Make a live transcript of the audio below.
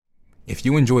If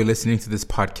you enjoy listening to this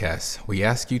podcast, we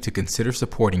ask you to consider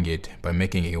supporting it by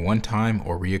making a one-time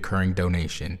or reoccurring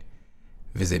donation.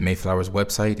 Visit Mayflower's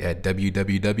website at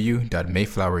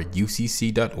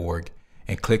www.mayflowerucc.org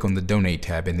and click on the Donate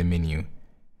tab in the menu.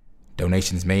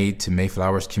 Donations made to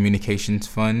Mayflower's Communications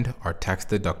Fund are tax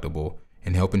deductible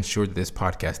and help ensure that this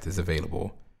podcast is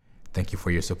available. Thank you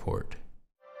for your support.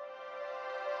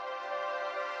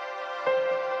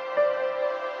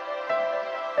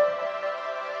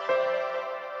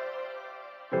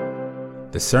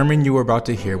 The sermon you are about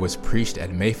to hear was preached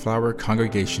at Mayflower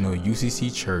Congregational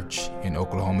UCC Church in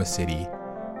Oklahoma City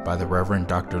by the Reverend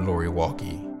Dr. Lori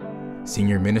Walke,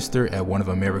 senior minister at one of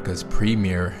America's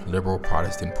premier liberal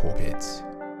Protestant pulpits.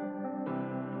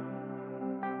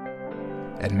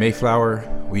 At Mayflower,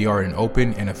 we are an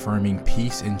open and affirming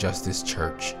peace and justice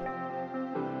church,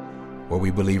 where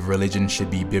we believe religion should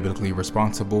be biblically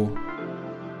responsible,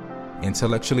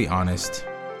 intellectually honest,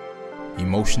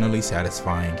 emotionally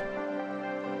satisfying,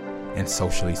 and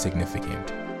socially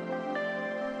significant.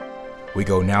 We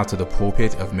go now to the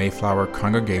pulpit of Mayflower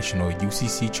Congregational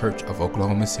UCC Church of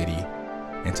Oklahoma City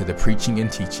and to the preaching and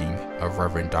teaching of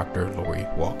Reverend Dr. Lori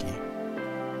Walke.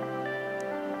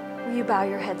 Will you bow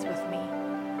your heads with me?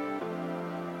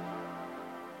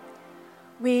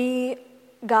 We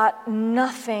got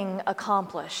nothing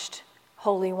accomplished,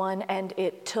 Holy One, and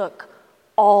it took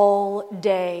all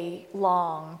day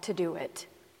long to do it.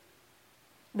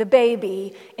 The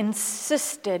baby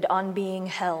insisted on being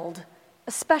held,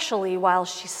 especially while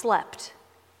she slept.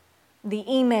 The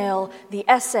email, the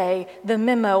essay, the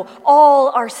memo, all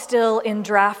are still in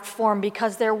draft form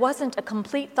because there wasn't a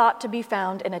complete thought to be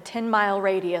found in a 10-mile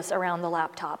radius around the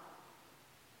laptop.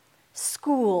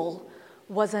 School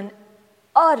was an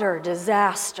utter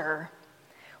disaster.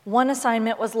 One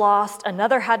assignment was lost,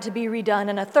 another had to be redone,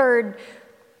 and a third,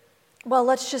 well,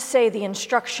 let's just say the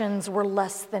instructions were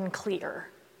less than clear.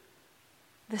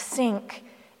 The sink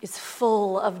is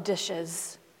full of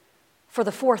dishes for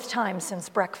the fourth time since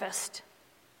breakfast.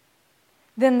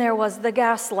 Then there was the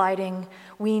gaslighting.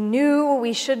 We knew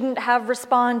we shouldn't have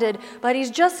responded, but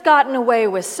he's just gotten away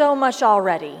with so much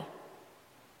already.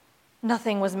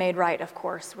 Nothing was made right, of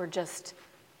course. We're just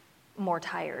more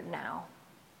tired now.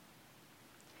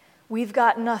 We've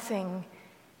got nothing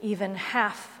even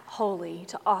half holy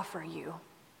to offer you.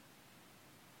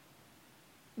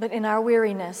 But in our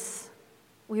weariness,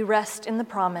 we rest in the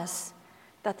promise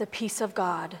that the peace of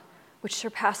God, which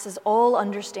surpasses all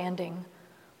understanding,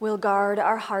 will guard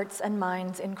our hearts and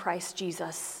minds in Christ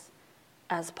Jesus,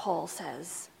 as Paul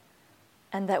says,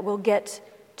 and that we'll get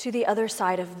to the other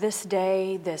side of this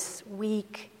day, this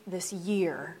week, this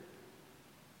year.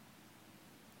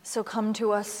 So come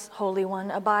to us, Holy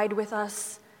One, abide with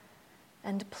us,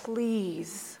 and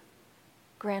please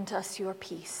grant us your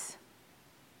peace.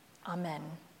 Amen.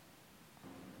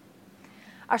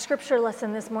 Our scripture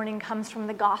lesson this morning comes from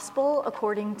the Gospel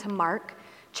according to Mark,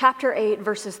 chapter 8,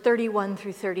 verses 31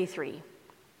 through 33.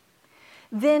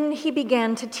 Then he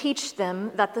began to teach them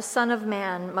that the Son of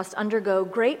Man must undergo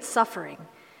great suffering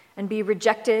and be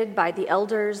rejected by the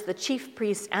elders, the chief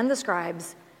priests, and the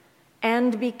scribes,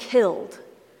 and be killed,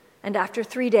 and after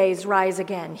 3 days rise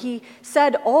again. He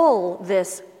said all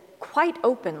this quite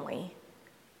openly,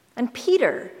 and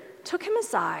Peter took him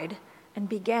aside and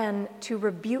began to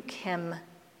rebuke him.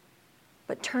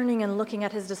 But turning and looking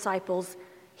at his disciples,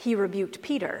 he rebuked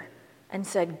Peter and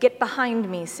said, "Get behind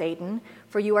me, Satan,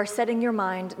 for you are setting your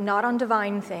mind not on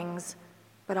divine things,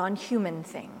 but on human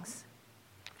things."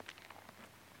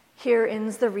 Here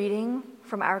ends the reading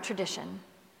from our tradition.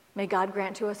 May God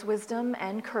grant to us wisdom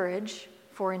and courage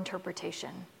for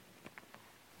interpretation.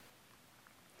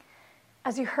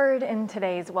 As you heard in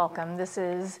today's welcome, this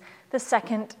is the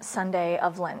second Sunday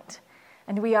of Lent.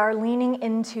 And we are leaning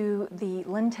into the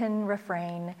Lenten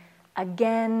refrain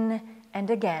again and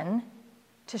again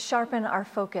to sharpen our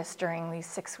focus during these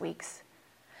 6 weeks.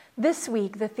 This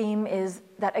week, the theme is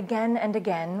that again and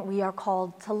again, we are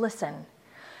called to listen.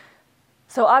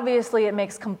 So obviously, it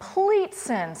makes complete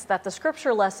sense that the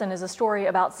scripture lesson is a story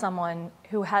about someone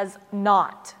who has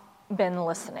not been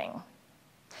listening.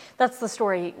 That's the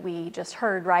story we just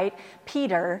heard, right?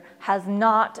 Peter has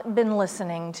not been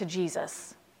listening to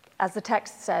Jesus. As the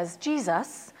text says,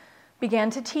 Jesus began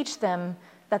to teach them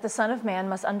that the Son of Man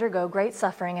must undergo great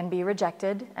suffering and be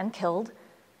rejected and killed.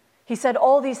 He said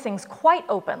all these things quite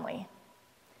openly.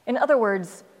 In other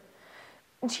words,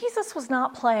 Jesus was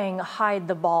not playing hide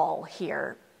the ball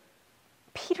here.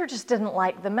 Peter just didn't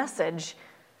like the message,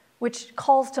 which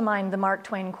calls to mind the Mark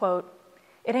Twain quote,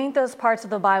 "It ain't those parts of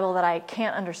the Bible that I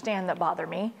can't understand that bother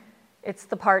me. It's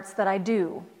the parts that I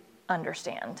do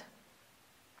understand."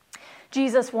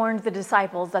 Jesus warned the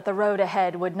disciples that the road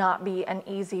ahead would not be an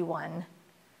easy one.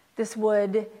 This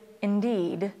would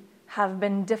indeed have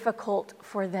been difficult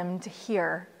for them to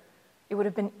hear. It would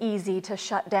have been easy to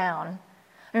shut down.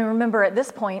 And remember, at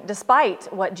this point,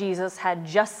 despite what Jesus had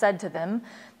just said to them,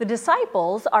 the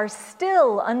disciples are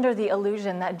still under the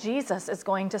illusion that Jesus is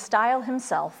going to style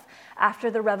himself after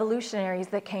the revolutionaries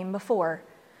that came before,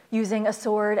 using a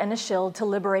sword and a shield to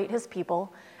liberate his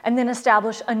people, and then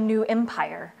establish a new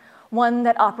empire, one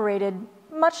that operated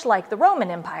much like the Roman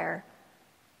Empire,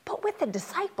 but with the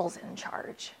disciples in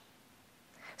charge.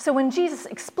 So when Jesus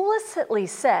explicitly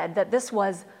said that this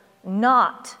was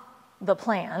not the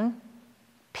plan,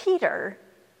 Peter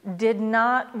did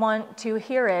not want to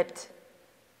hear it.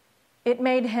 It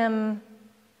made him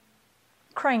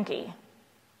cranky.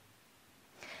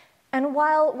 And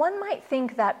while one might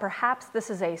think that perhaps this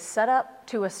is a setup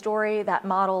to a story that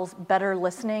models better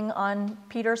listening on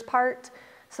Peter's part,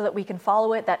 so that we can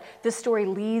follow it, that this story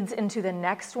leads into the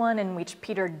next one in which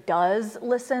Peter does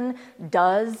listen,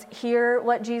 does hear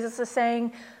what Jesus is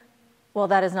saying, well,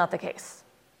 that is not the case.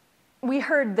 We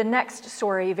heard the next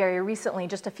story very recently,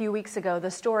 just a few weeks ago, the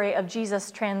story of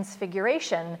Jesus'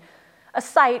 transfiguration, a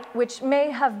sight which may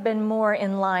have been more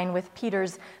in line with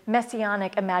Peter's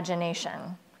messianic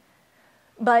imagination.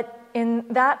 But in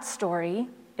that story,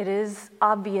 it is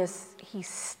obvious he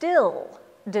still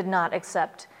did not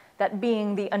accept that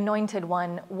being the anointed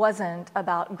one wasn't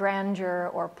about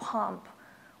grandeur or pomp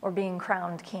or being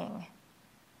crowned king.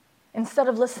 Instead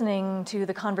of listening to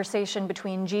the conversation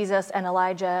between Jesus and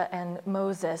Elijah and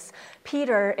Moses,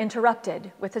 Peter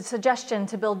interrupted with a suggestion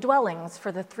to build dwellings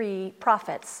for the 3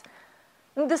 prophets.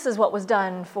 This is what was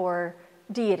done for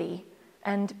deity,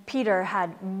 and Peter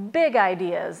had big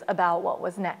ideas about what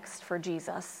was next for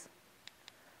Jesus.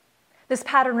 This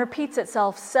pattern repeats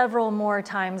itself several more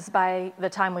times by the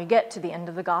time we get to the end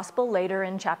of the gospel. Later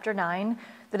in chapter 9,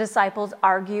 the disciples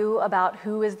argue about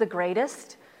who is the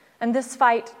greatest. And this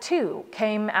fight, too,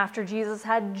 came after Jesus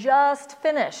had just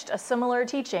finished a similar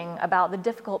teaching about the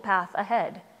difficult path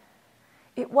ahead.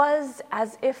 It was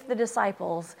as if the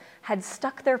disciples had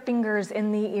stuck their fingers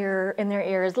in their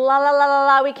ears. La, la, la, la,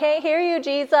 la, we can't hear you,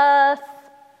 Jesus.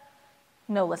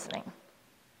 No listening.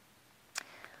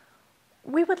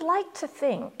 We would like to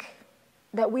think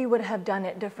that we would have done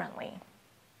it differently.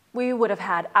 We would have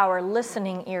had our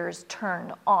listening ears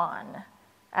turned on,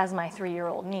 as my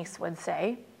 3-year-old niece would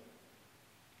say.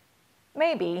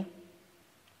 Maybe,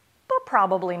 but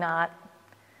probably not.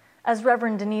 As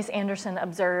Reverend Denise Anderson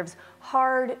observes,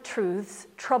 hard truths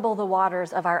trouble the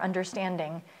waters of our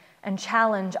understanding and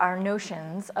challenge our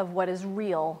notions of what is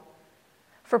real.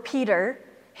 For Peter,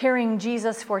 hearing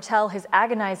Jesus foretell his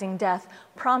agonizing death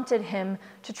prompted him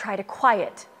to try to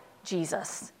quiet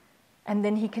Jesus. And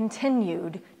then he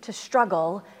continued to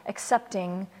struggle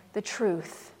accepting the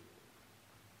truth.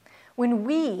 When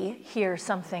we hear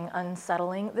something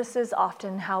unsettling, this is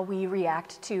often how we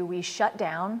react to. We shut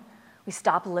down, we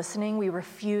stop listening, we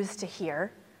refuse to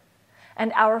hear.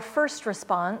 And our first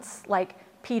response, like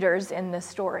Peter's in this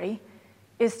story,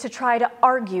 is to try to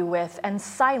argue with and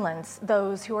silence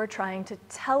those who are trying to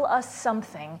tell us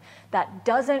something that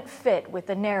doesn't fit with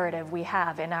the narrative we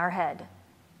have in our head.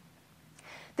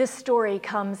 This story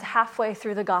comes halfway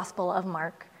through the Gospel of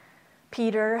Mark.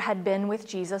 Peter had been with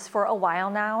Jesus for a while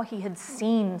now. He had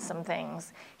seen some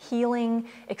things, healing,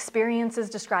 experiences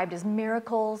described as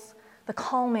miracles, the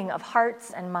calming of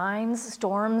hearts and minds,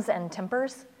 storms and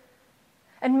tempers.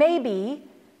 And maybe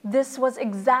this was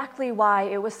exactly why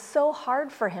it was so hard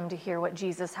for him to hear what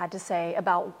Jesus had to say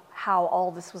about how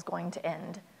all this was going to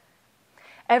end.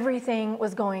 Everything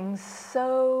was going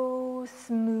so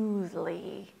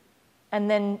smoothly. And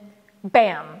then,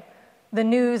 bam, the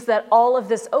news that all of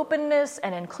this openness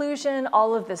and inclusion,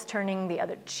 all of this turning the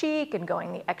other cheek and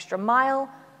going the extra mile,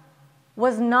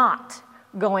 was not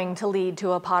going to lead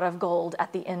to a pot of gold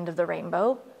at the end of the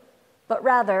rainbow, but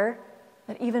rather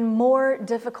that even more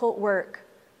difficult work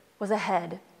was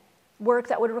ahead, work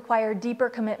that would require deeper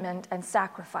commitment and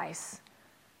sacrifice.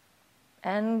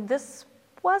 And this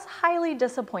was highly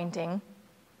disappointing.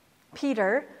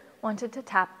 Peter wanted to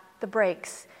tap the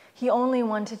brakes. He only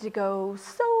wanted to go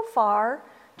so far,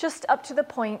 just up to the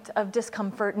point of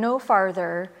discomfort, no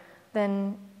farther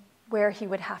than where he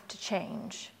would have to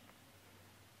change.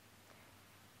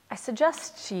 I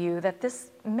suggest to you that this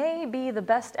may be the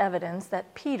best evidence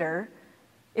that Peter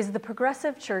is the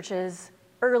progressive church's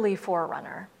early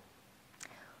forerunner.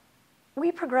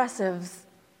 We progressives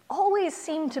always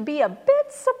seem to be a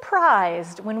bit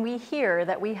surprised when we hear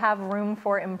that we have room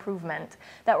for improvement,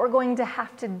 that we're going to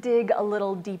have to dig a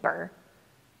little deeper.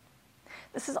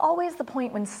 This is always the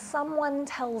point when someone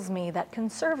tells me that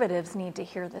conservatives need to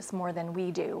hear this more than we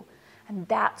do, and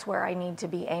that's where I need to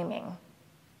be aiming.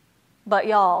 But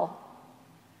y'all,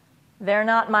 they're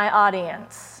not my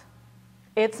audience.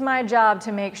 It's my job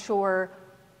to make sure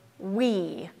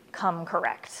we come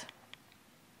correct.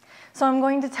 So I'm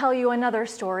going to tell you another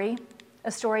story,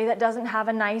 a story that doesn't have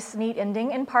a nice, neat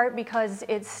ending, in part because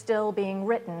it's still being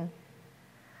written.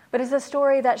 But it's a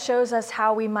story that shows us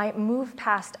how we might move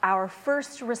past our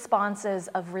first responses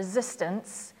of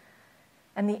resistance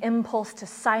and the impulse to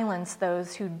silence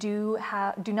those who do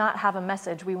not have a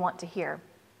message we want to hear.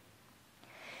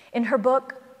 In her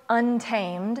book,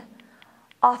 Untamed,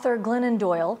 author Glennon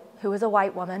Doyle, who is a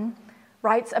white woman,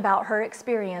 writes about her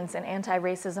experience in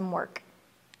anti-racism work.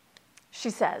 She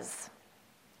says,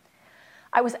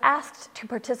 "I was asked to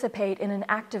participate in an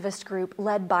activist group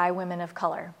led by women of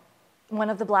color. One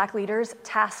of the Black leaders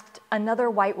tasked another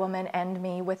white woman and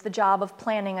me with the job of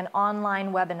planning an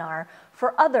online webinar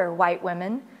for other white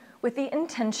women with the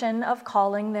intention of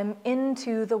calling them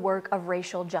into the work of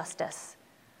racial justice.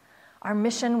 Our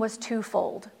mission was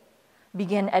twofold: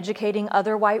 begin educating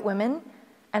other white women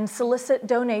and solicit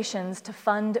donations to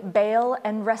fund bail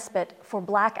and respite for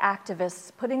Black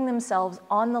activists putting themselves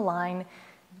on the line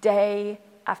day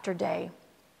after day.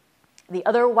 The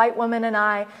other white woman and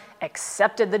I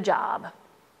accepted the job.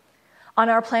 On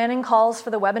our planning calls for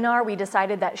the webinar, we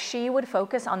decided that she would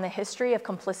focus on the history of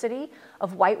complicity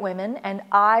of white women, and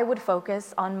I would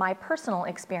focus on my personal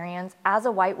experience as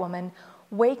a white woman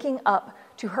waking up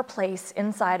to her place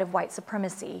inside of white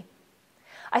supremacy.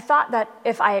 I thought that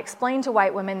if I explained to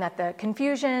white women that the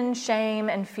confusion, shame,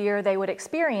 and fear they would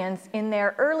experience in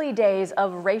their early days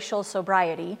of racial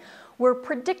sobriety were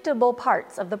predictable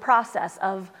parts of the process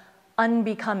of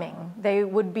unbecoming, they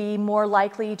would be more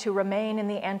likely to remain in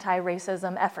the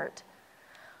anti-racism effort.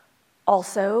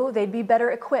 Also, they'd be better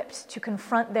equipped to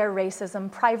confront their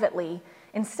racism privately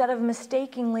instead of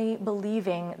mistakenly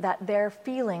believing that their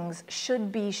feelings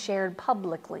should be shared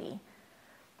publicly.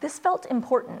 This felt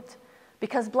important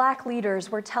because Black leaders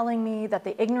were telling me that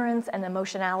the ignorance and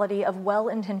emotionality of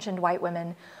well-intentioned white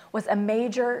women was a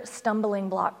major stumbling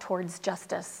block towards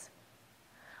justice.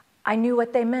 I knew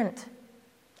what they meant.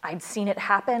 I'd seen it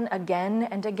happen again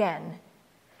and again.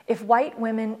 If white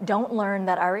women don't learn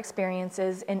that our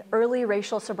experiences in early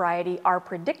racial sobriety are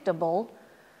predictable,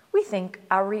 we think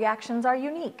our reactions are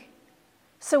unique.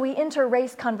 So we enter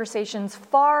race conversations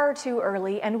far too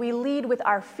early, and we lead with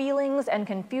our feelings and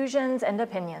confusions and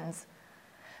opinions.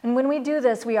 And when we do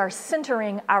this, we are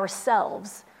centering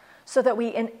ourselves so that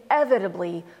we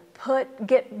inevitably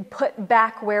get put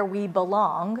back where we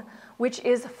belong, which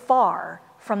is far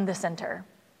from the center.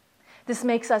 This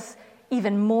makes us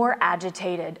even more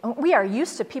agitated. We are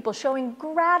used to people showing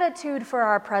gratitude for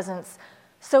our presence,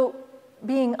 so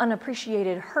being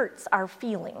unappreciated hurts our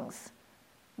feelings.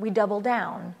 We double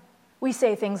down. We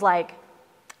say things like,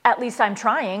 "At least I'm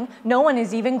trying. No one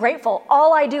is even grateful.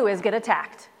 All I do is get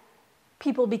attacked."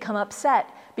 People become upset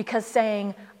because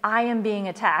saying, "I am being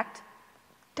attacked,"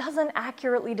 doesn't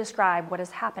accurately describe what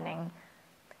is happening.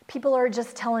 People are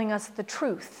just telling us the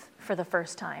truth for the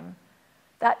first time.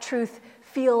 That truth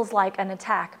feels like an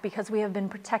attack because we have been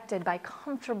protected by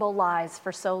comfortable lies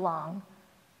for so long.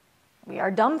 We are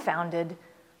dumbfounded.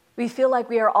 We feel like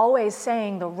we are always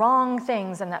saying the wrong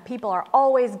things and that people are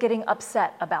always getting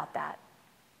upset about that.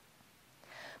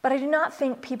 But I do not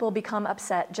think people become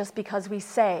upset just because we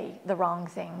say the wrong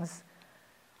things.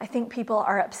 I think people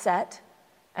are upset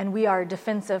and we are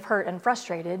defensive, hurt, and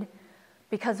frustrated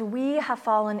because we have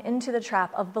fallen into the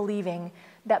trap of believing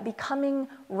that becoming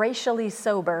racially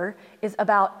sober is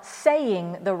about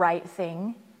saying the right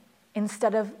thing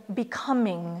instead of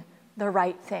becoming the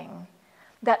right thing.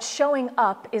 That showing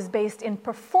up is based in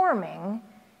performing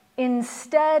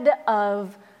instead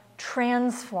of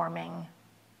transforming.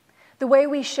 The way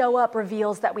we show up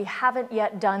reveals that we haven't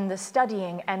yet done the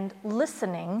studying and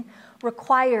listening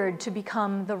required to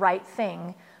become the right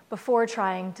thing before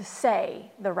trying to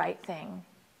say the right thing.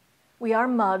 We are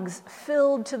mugs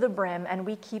filled to the brim and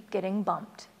we keep getting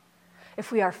bumped.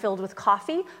 If we are filled with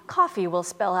coffee, coffee will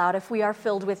spill out. If we are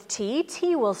filled with tea,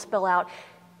 tea will spill out.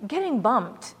 Getting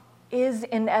bumped is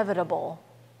inevitable.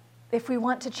 If we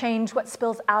want to change what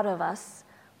spills out of us,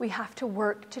 we have to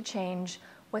work to change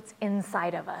what's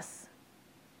inside of us.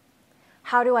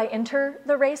 How do I enter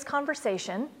the race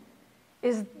conversation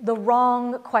is the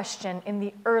wrong question in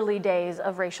the early days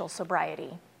of racial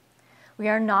sobriety. We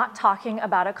are not talking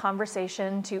about a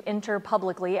conversation to enter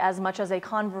publicly as much as a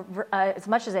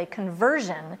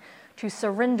conversion to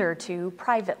surrender to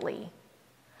privately.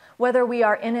 Whether we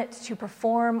are in it to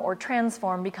perform or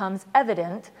transform becomes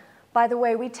evident by the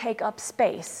way we take up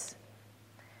space.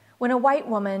 When a white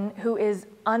woman who is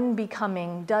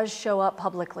unbecoming does show up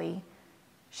publicly,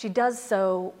 she does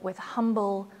so with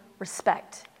humble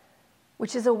respect,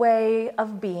 which is a way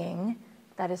of being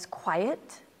that is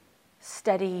quiet,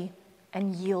 steady,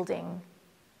 and yielding,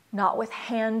 not with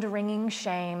hand-wringing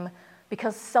shame,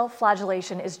 because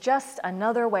self-flagellation is just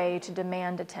another way to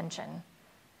demand attention.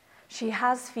 She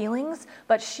has feelings,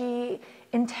 but she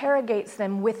interrogates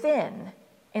them within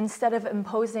instead of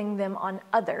imposing them on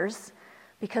others,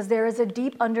 because there is a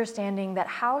deep understanding that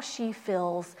how she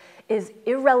feels is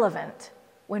irrelevant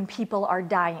when people are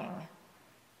dying.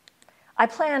 I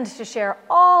planned to share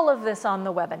all of this on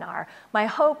the webinar. My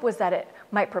hope was that it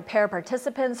might prepare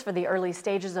participants for the early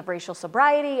stages of racial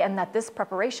sobriety and that this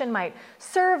preparation might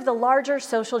serve the larger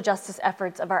social justice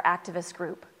efforts of our activist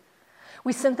group.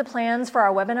 We sent the plans for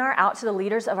our webinar out to the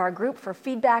leaders of our group for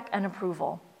feedback and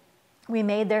approval. We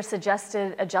made their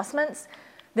suggested adjustments,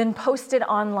 then posted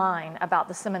online about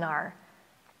the seminar.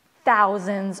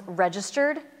 Thousands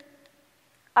registered.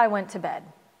 I went to bed.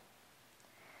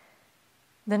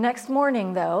 The next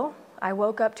morning, though, I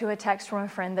woke up to a text from a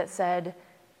friend that said,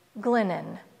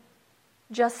 "Glennon,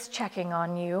 just checking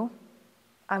on you.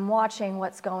 I'm watching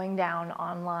what's going down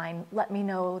online. Let me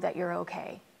know that you're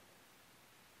okay."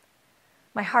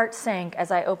 My heart sank as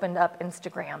I opened up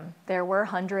Instagram. There were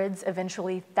hundreds,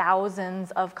 eventually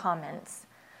thousands of comments,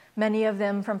 many of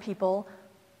them from people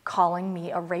calling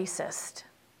me a racist.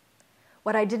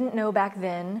 What I didn't know back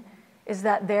then is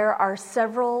that there are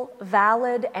several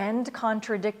valid and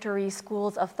contradictory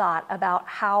schools of thought about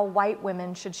how white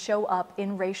women should show up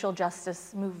in racial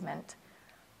justice movement.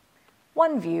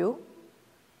 One view,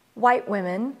 white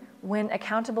women, when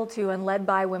accountable to and led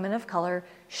by women of color,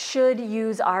 should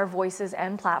use our voices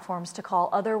and platforms to call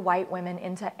other white women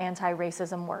into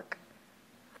anti-racism work.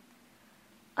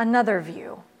 Another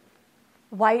view,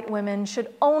 white women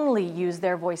should only use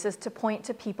their voices to point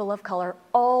to people of color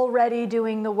already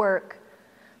doing the work.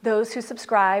 Those who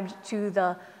subscribed to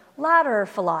the latter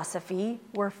philosophy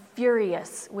were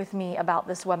furious with me about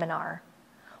this webinar.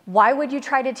 Why would you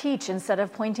try to teach instead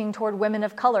of pointing toward women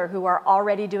of color who are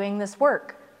already doing this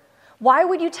work? Why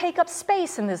would you take up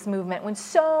space in this movement when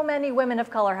so many women of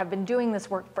color have been doing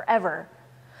this work forever?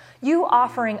 You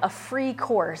offering a free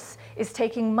course is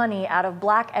taking money out of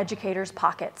Black educators'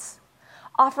 pockets.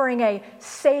 Offering a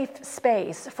safe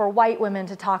space for white women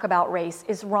to talk about race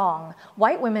is wrong.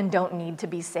 White women don't need to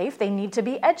be safe, they need to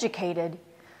be educated.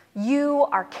 You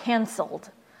are canceled.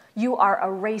 You are a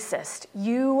racist.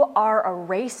 You are a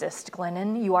racist,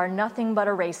 Glennon. You are nothing but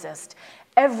a racist.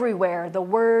 Everywhere, the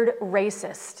word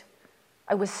racist.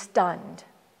 I was stunned.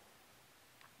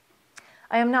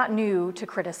 I am not new to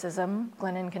criticism,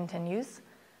 Glennon continues.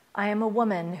 I am a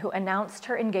woman who announced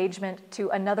her engagement to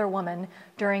another woman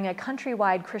during a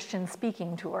countrywide Christian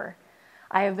speaking tour.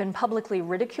 I have been publicly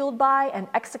ridiculed by and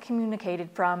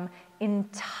excommunicated from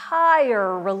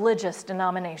entire religious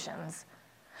denominations.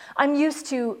 I'm used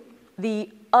to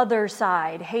the other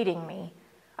side hating me.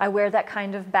 I wear that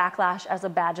kind of backlash as a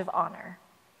badge of honor.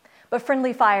 But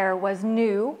Friendly Fire was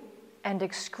new and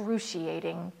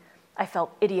excruciating. I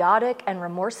felt idiotic and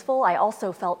remorseful. I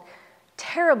also felt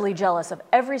terribly jealous of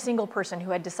every single person who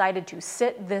had decided to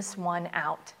sit this one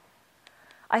out.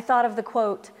 I thought of the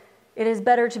quote, "It is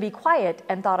better to be quiet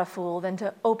and thought a fool than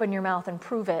to open your mouth and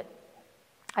prove it."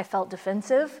 I felt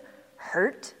defensive,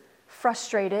 hurt,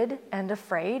 frustrated, and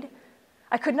afraid.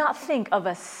 I could not think of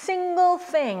a single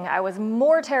thing I was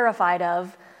more terrified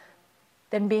of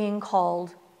than being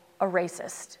called a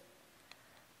racist.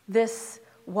 This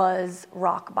was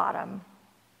rock bottom.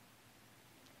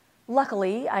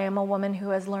 Luckily, I am a woman who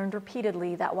has learned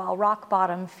repeatedly that while rock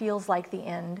bottom feels like the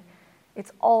end,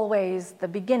 it's always the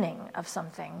beginning of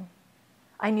something.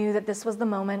 I knew that this was the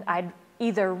moment I'd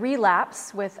either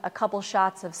relapse with a couple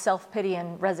shots of self-pity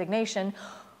and resignation,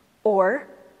 or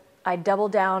I'd double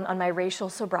down on my racial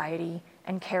sobriety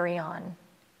and carry on.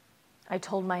 I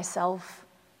told myself,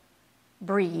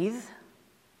 breathe,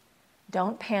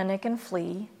 don't panic and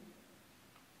flee,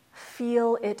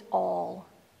 feel it all.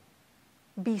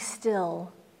 Be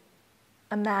still.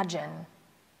 Imagine.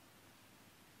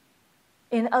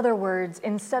 In other words,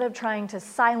 instead of trying to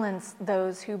silence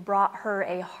those who brought her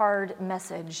a hard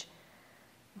message,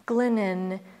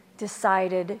 Glennon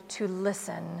decided to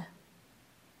listen.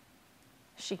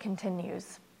 She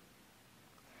continues.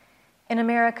 In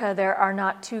America, there are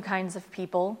not two kinds of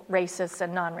people, racists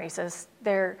and non-racist.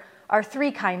 There are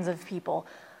three kinds of people.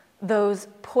 Those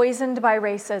poisoned by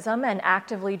racism and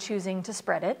actively choosing to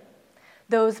spread it,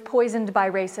 those poisoned by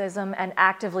racism and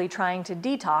actively trying to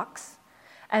detox,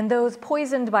 and those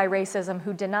poisoned by racism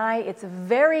who deny its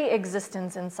very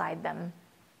existence inside them.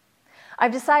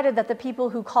 I've decided that the people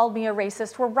who called me a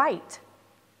racist were right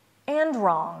and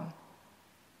wrong.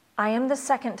 I am the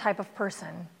second type of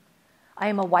person. I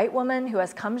am a white woman who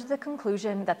has come to the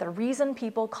conclusion that the reason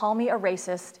people call me a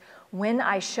racist when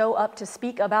I show up to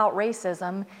speak about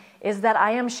racism is that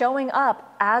I am showing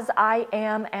up as I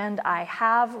am and I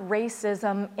have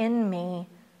racism in me.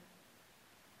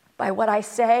 By what I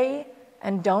say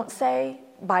and don't say,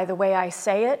 by the way I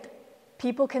say it,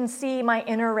 people can see my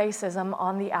inner racism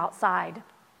on the outside.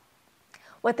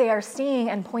 What they are seeing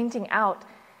and pointing out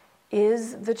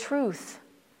is the truth.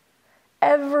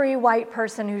 Every white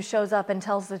person who shows up and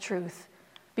tells the truth,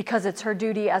 because it's her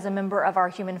duty as a member of our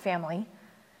human family,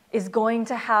 is going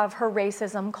to have her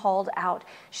racism called out.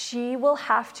 She will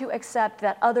have to accept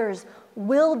that others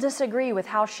will disagree with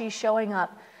how she's showing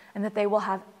up and that they will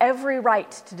have every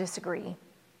right to disagree.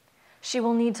 She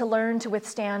will need to learn to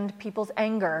withstand people's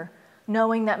anger,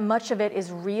 knowing that much of it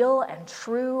is real and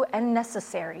true and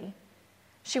necessary.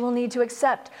 She will need to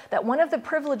accept that one of the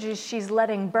privileges she's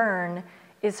letting burn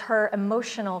is her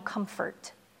emotional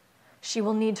comfort. She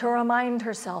will need to remind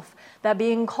herself that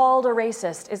being called a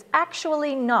racist is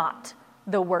actually not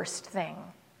the worst thing.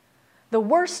 The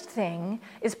worst thing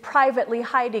is privately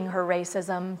hiding her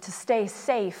racism to stay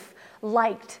safe,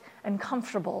 liked, and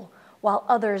comfortable while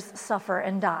others suffer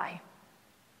and die.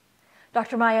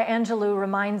 Dr. Maya Angelou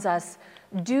reminds us,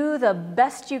 do the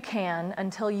best you can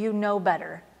until you know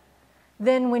better.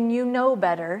 Then when you know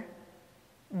better,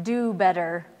 do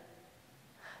better.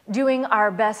 Doing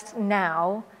our best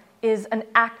now is an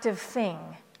active thing,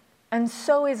 and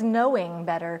so is knowing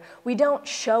better. We don't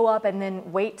show up and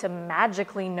then wait to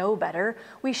magically know better.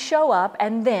 We show up,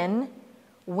 and then,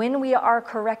 when we are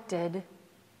corrected,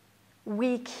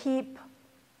 we keep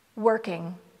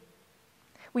working.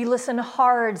 We listen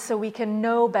hard so we can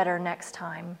know better next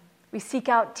time. We seek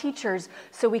out teachers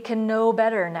so we can know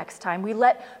better next time. We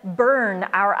let burn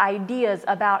our ideas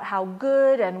about how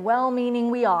good and well-meaning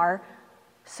we are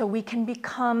so we can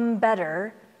become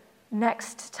better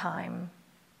next time.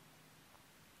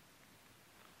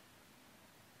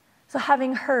 So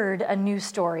having heard a new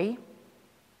story,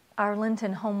 our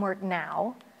Lenten homework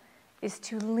now is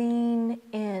to lean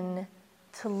in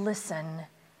to listen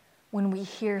when we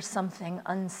hear something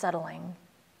unsettling,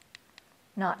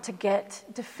 not to get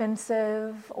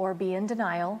defensive or be in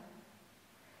denial.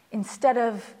 Instead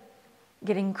of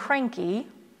getting cranky,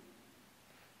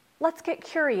 let's get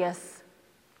curious.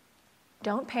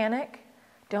 Don't panic.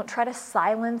 Don't try to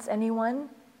silence anyone.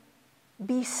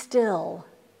 Be still.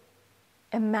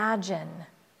 Imagine.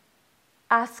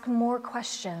 Ask more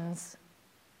questions.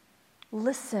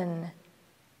 Listen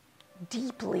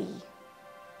deeply.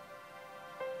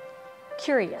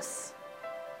 Curious,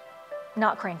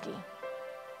 not cranky.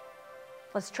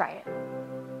 Let's try it.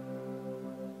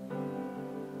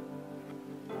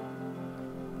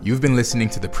 You've been listening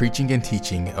to the preaching and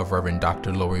teaching of Reverend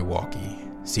Dr. Lori Walke,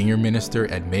 Senior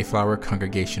Minister at Mayflower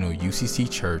Congregational UCC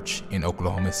Church in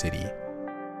Oklahoma City.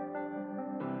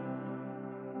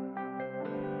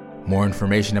 More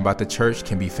information about the church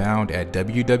can be found at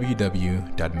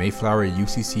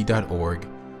www.mayflowerucc.org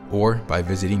or by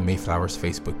visiting Mayflower's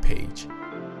Facebook page.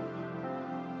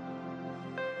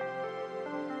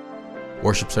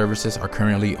 Worship services are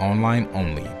currently online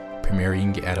only,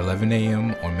 premiering at 11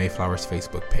 a.m. on Mayflower's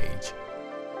Facebook page.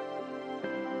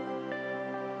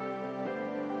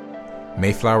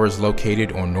 Mayflower is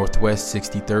located on Northwest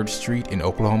 63rd Street in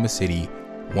Oklahoma City,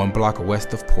 1 block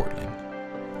west of Portland.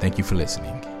 Thank you for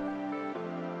listening.